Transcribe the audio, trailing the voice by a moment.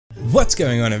What's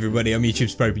going on, everybody? I'm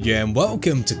YouTube's popeyJN.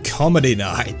 Welcome to Comedy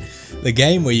Night, the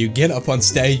game where you get up on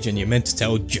stage and you're meant to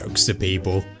tell jokes to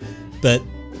people. But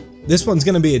this one's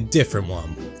going to be a different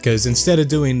one, because instead of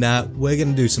doing that, we're going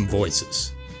to do some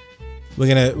voices.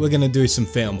 We're gonna do some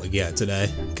Family Guy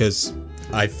today, because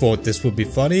I thought this would be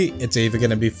funny. It's either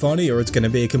going to be funny or it's going to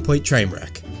be a complete train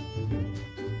wreck.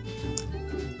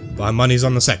 My money's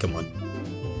on the second one.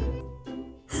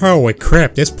 Holy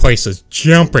crap, this place is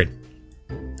jumping.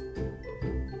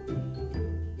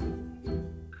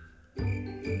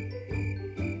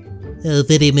 Oh,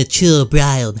 very mature,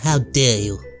 Brian. How dare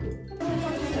you?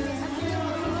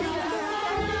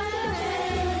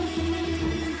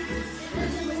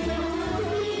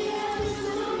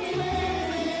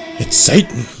 It's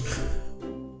Satan!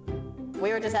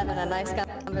 We were just having a nice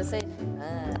conversation.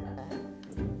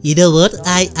 You know what?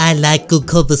 I like good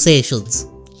conversations.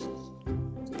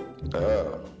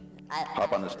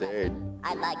 Hop on the stage.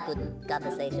 I like good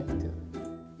conversations too.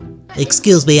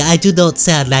 Excuse me, I do not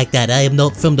sound like that. I am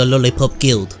not from the Lollipop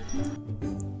Guild.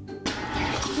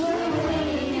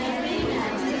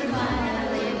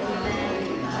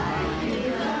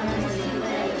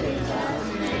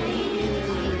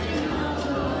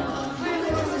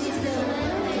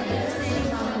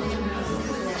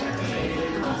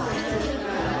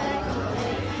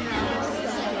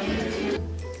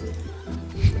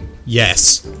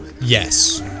 Yes.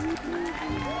 Yes.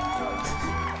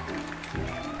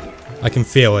 I can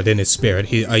feel it in his spirit.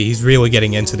 He's really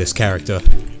getting into this character.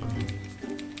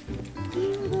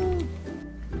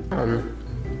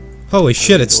 Holy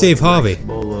shit, it's Steve Harvey. Nice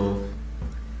bowl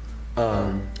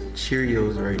of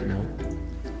Cheerios right now.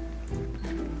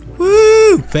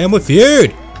 Woo! Family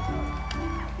Feud!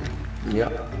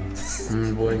 Yep.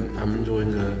 I'm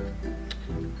enjoying a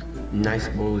nice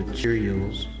bowl of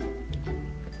Cheerios.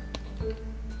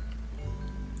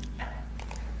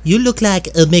 You look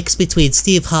like a mix between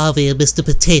Steve Harvey and Mr.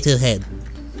 Potato Head.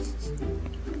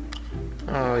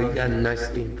 Oh, you got a nice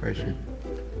impression.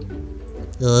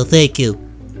 Oh, thank you.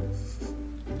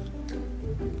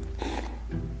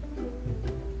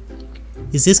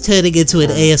 Is this turning into an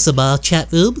ASMR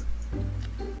chat room?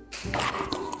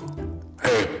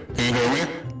 Hey, can you hear me?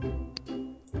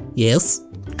 Yes.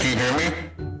 Can you hear me?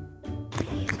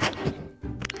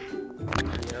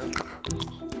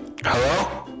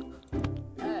 Hello?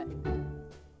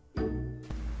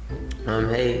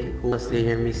 Hey, who wants to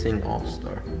hear me sing All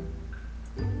Star?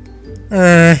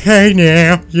 Hey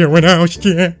now, you an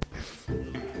All-Star.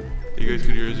 You guys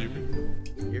could hear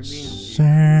me?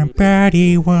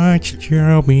 Somebody wants to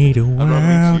show me the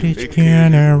world is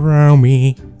gonna roll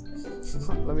me.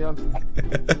 Let me on.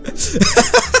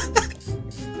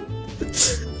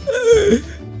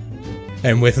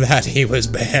 And with that, he was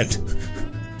banned.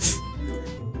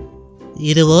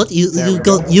 You know what? You've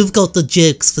got the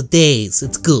jokes for days.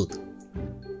 It's good.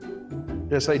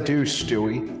 Yes, I do,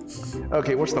 Stewie.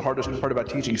 Okay, what's the hardest part about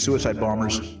teaching suicide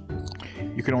bombers?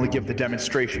 You can only give the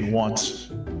demonstration once.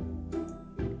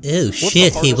 Oh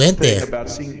shit, he went there.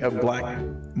 What's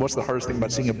the hardest thing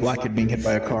about seeing a black kid being hit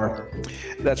by a car?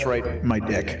 That's right, my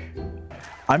dick.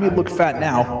 I may look fat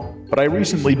now, but I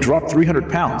recently dropped 300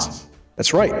 pounds.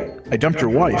 That's right, I dumped your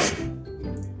wife.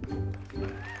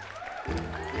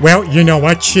 Well, you know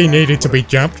what? She needed to be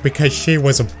jumped because she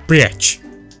was a bitch.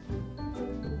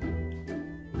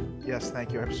 Yes,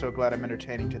 thank you. I'm so glad I'm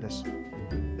entertaining to this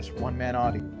one-man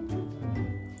audience.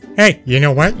 Hey, you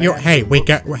know what?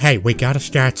 We gotta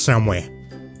start somewhere.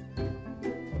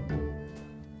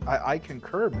 I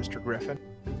concur, Mr. Griffin.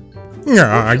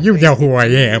 Aw, you know who I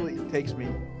am.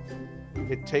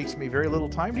 It takes me very little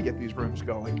time to get these rooms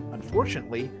going.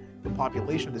 Unfortunately, the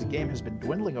population of this game has been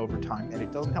dwindling over time, and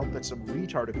it doesn't help that some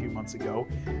retard a few months ago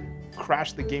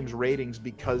crashed the game's ratings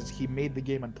because he made the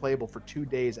game unplayable for 2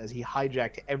 days as he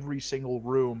hijacked every single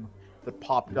room that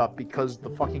popped up because the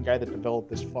fucking guy that developed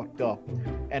this fucked up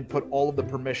and put all of the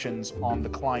permissions on the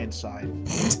client side.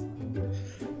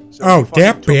 So oh,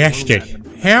 that bastard!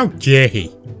 How dare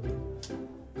he?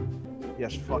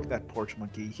 Yes, fuck that porch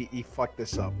monkey. He fucked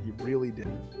this up. He really did.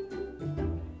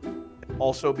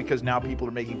 Also, because now people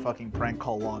are making fucking prank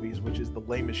call lobbies, which is the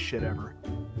lamest shit ever.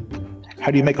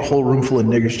 How do you make a whole room full of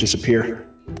niggers disappear?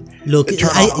 Look, you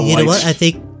know what? I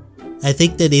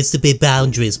think there needs to be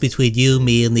boundaries between you,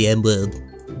 me, and the N-word.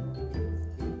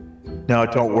 No,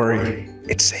 don't worry.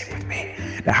 It's safe with me.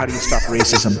 Now, how do you stop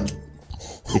racism?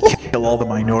 You kill all the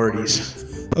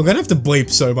minorities. I'm gonna have to bleep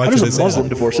so much. How does a Muslim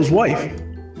divorce his wife?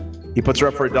 He puts her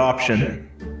up for adoption.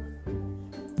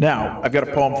 Now, I've got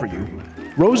a poem for you.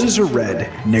 Roses are red,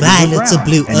 niggers Violets are are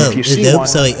blue. And Oh, if you see no, one,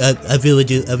 sorry, I ruined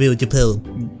your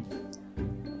poem.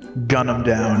 gun them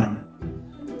down.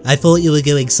 I thought you were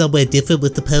going somewhere different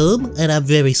with the poem, and I'm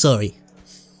very sorry.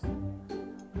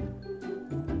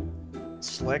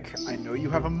 Slick, I know you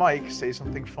have a mic. Say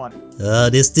something funny. Oh,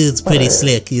 this dude's pretty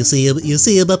slick. You see him? You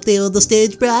see him up there on the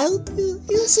stage, Brian?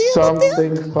 You see him up there?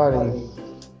 Something funny.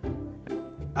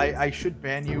 I should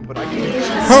ban you, but I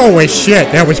can't. Holy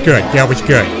shit, that was good. That was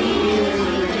good.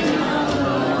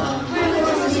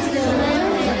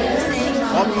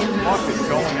 What is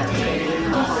going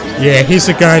on? Yeah, he's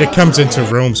the guy that comes into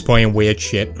rooms playing weird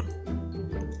shit.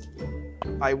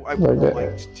 I would have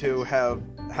liked to have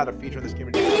had a feature in this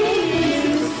game.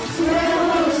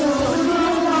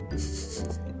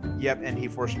 Yep, and he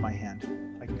forced my hand.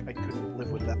 I couldn't live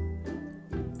with that.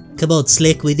 Come on,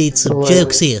 Slick, we need some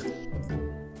jokes here.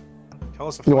 Tell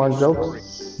us a You funny want story.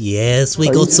 jokes? Yes, we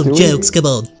Are got you some Stewie? jokes, come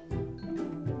on.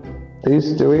 Are you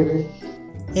Stewie?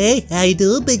 Hey, how you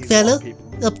doing, big fella?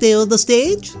 Up there on the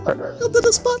stage? Under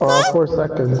the spotlight? 4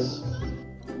 seconds.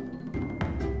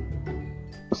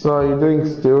 So are you doing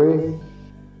Stewie?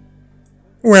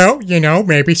 Well, you know,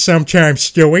 maybe sometimes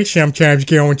Stewie, sometimes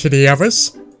going to the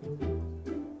others.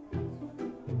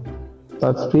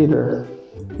 That's Peter.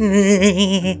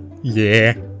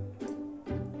 Yeah.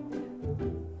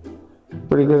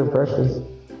 Pretty good impression.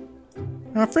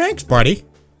 Oh, thanks, buddy.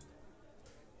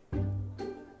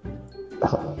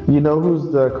 You know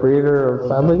who's the creator of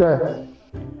Family Guy?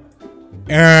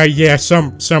 Yeah,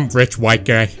 some rich white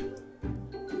guy.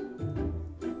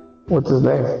 What's his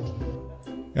name?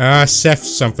 Seth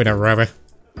something or other.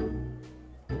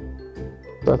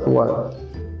 Seth what?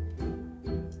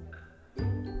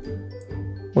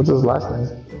 What's his last name?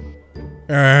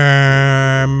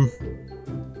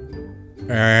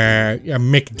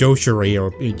 Mick Dochery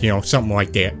or, you know, something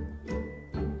like that.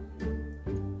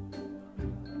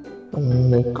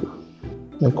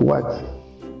 Mick what?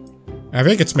 I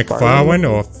think it's McFarlane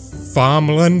or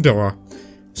Farmland or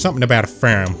something about a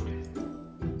farm.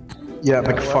 Yeah,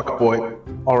 McFuck boy.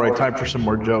 Alright, time for some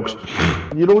more jokes.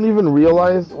 You don't even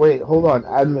realize. Wait, hold on,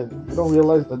 admin. You don't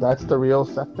realize that that's the real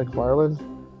Seth MacFarlane?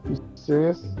 You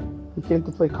serious? He came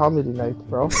to play comedy night,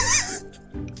 bro.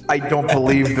 I don't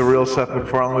believe the real Seth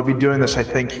MacFarlane would be doing this. I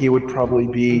think he would probably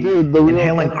be Dude, the real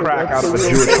inhaling Seth crack out of a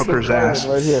MacFarlane Jewish hooker's ass.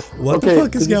 right here. What the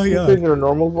fuck is going on? In your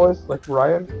normal voice, like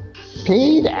Ryan.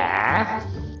 Peter.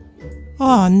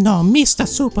 Oh no, Mr.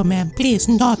 Superman, please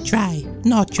not try.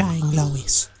 Not trying,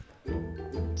 Lois.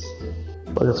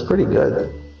 But it's pretty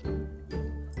good.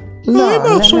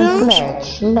 I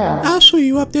saw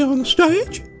you up there on the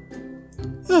stage.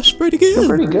 That's pretty good.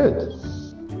 Pretty good.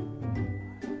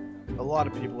 A lot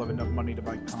of people have enough money to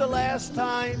buy The comedy. last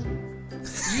time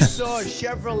you saw a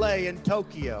Chevrolet in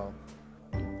Tokyo?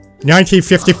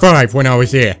 1955 when I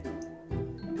was there.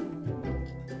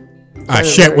 Ah,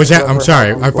 shit, was that? I'm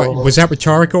sorry. Was that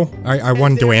rhetorical? I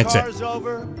wanted to answer. Cars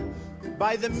over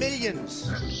by the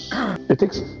millions. It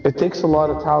takes a lot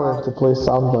of talent to play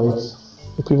sound bites.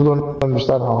 People don't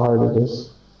understand how hard it is.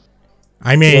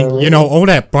 I mean, you know, all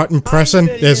that button pressing,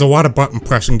 there's a lot of button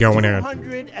pressing going on.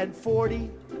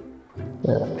 140.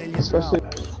 Yeah, especially.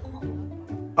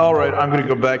 Alright, I'm gonna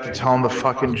go back to telling the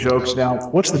fucking jokes now.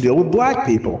 What's the deal with black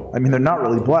people? I mean, they're not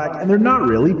really black, and they're not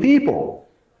really people.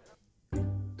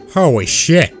 Holy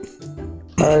shit.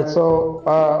 Alright, so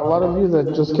a lot of you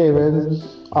that just came in,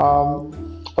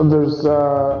 there's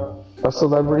a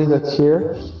celebrity that's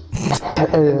here,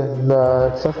 and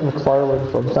Seth MacFarlane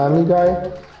from Family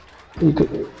Guy. You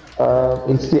could,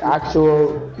 it's the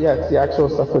actual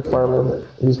Seth MacFarlane.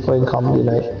 He's playing comedy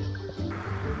night.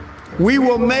 We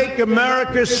will make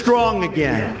America strong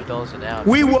again.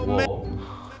 We will make.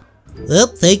 Well,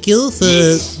 thank you for,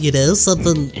 you know,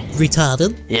 something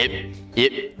retarded.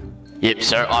 Yep,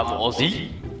 sir, I'm Aussie.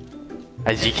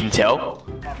 As you can tell.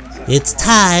 It's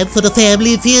time for the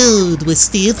Family Feud with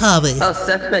Steve Harvey. Oh,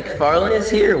 Seth MacFarlane is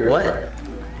here? What?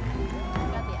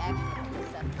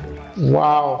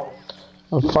 Wow.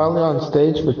 I'm finally on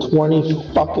stage for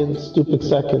 20 fucking stupid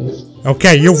seconds.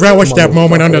 Okay, you relish that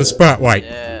moment under the spotlight.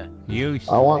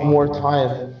 I want more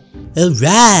time.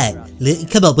 Alright,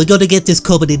 come on, we're gonna get this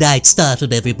comedy night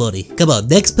started, everybody. Come on,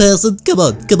 next person, come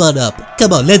on up.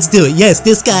 Come on, let's do it. Yes,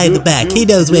 this guy in the back, he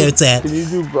knows where it's at. Can you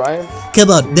do Brian? Come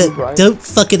on, don't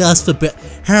fucking ask for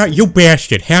How, you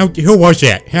bastard, who was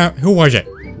that? Who was it?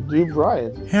 Do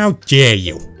Brian. How dare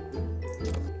you?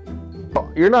 Oh,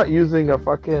 you're not using a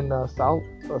fucking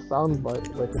sound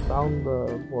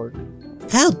board.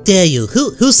 How dare you?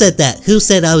 Who said that? Who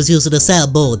said I was using a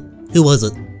soundboard? Who was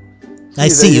it? I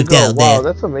see you down there. Wow,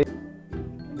 that's amazing.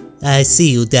 I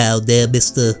see you down there,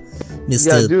 Mr.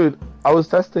 Yeah, dude, I was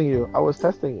testing you.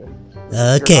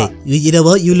 Okay, you know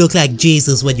what? You look like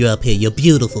Jesus when you're up here. You're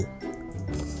beautiful.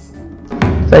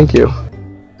 Thank you.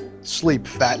 Sleep,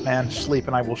 fat man, sleep,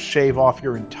 and I will shave off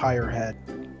your entire head.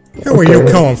 Who are you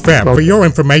calling fat? For your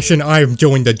information, I am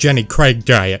doing the Jenny Craig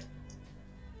diet.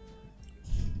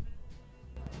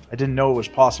 I didn't know it was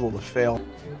possible to fail.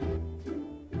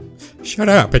 Shut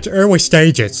up, it's early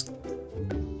stages.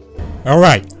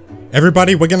 Alright,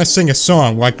 everybody, we're gonna sing a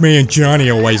song like me and Johnny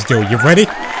always do. You ready?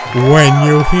 When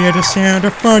you hear the sound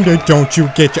of thunder, don't you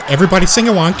get your... Everybody sing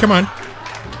along, come on.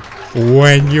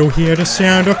 When you hear the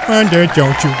sound of thunder,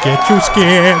 don't you get too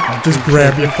scared. Just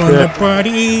grab your thunder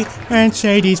buddy and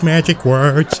say these magic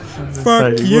words.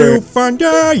 Fuck you,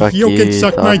 thunder. Fuck you can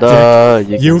suck my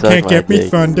dick. You can't get me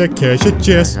thunder cause you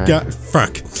just got...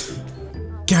 Fuck.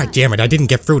 God damn it, I didn't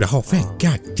get through the whole thing.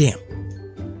 God damn.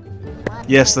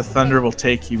 Yes, the thunder will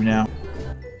take you now.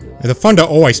 The thunder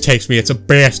always takes me, it's a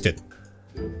bastard.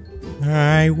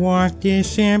 I walk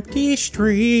this empty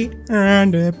street on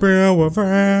the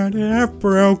boulevard of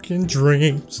broken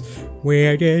dreams,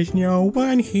 where there's no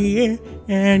one here,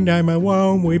 and I'm a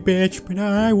lonely bitch, but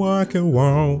I walk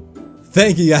alone.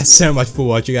 Thank you guys so much for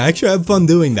watching. I actually had fun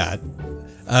doing that.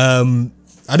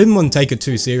 I didn't want to take it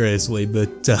too seriously,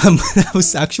 but that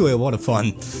was actually a lot of fun.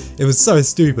 It was so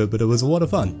stupid, but it was a lot of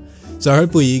fun. So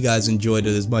hopefully you guys enjoyed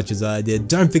it as much as I did.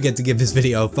 Don't forget to give this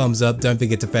video a thumbs up. Don't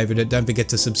forget to favorite it. Don't forget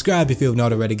to subscribe if you have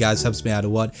not already, guys. Helps me out a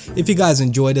lot. If you guys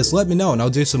enjoyed this, let me know and I'll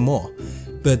do some more.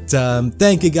 But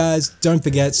thank you guys. Don't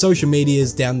forget, social media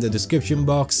is down in the description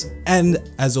box. And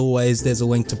as always, there's a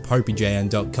link to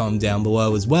popeyJN.com down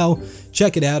below as well.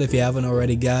 Check it out if you haven't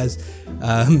already, guys.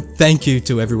 Thank you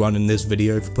to everyone in this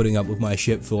video for putting up with my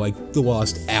shit for like the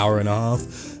last hour and a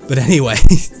half. But anyway,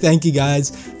 thank you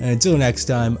guys, and until next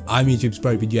time, I'm YouTube's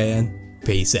popeyJN.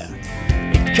 Peace out.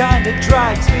 It kinda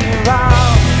drags me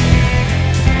around.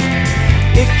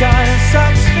 It kinda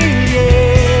sucks me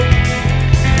in.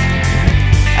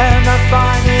 And I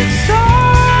find it so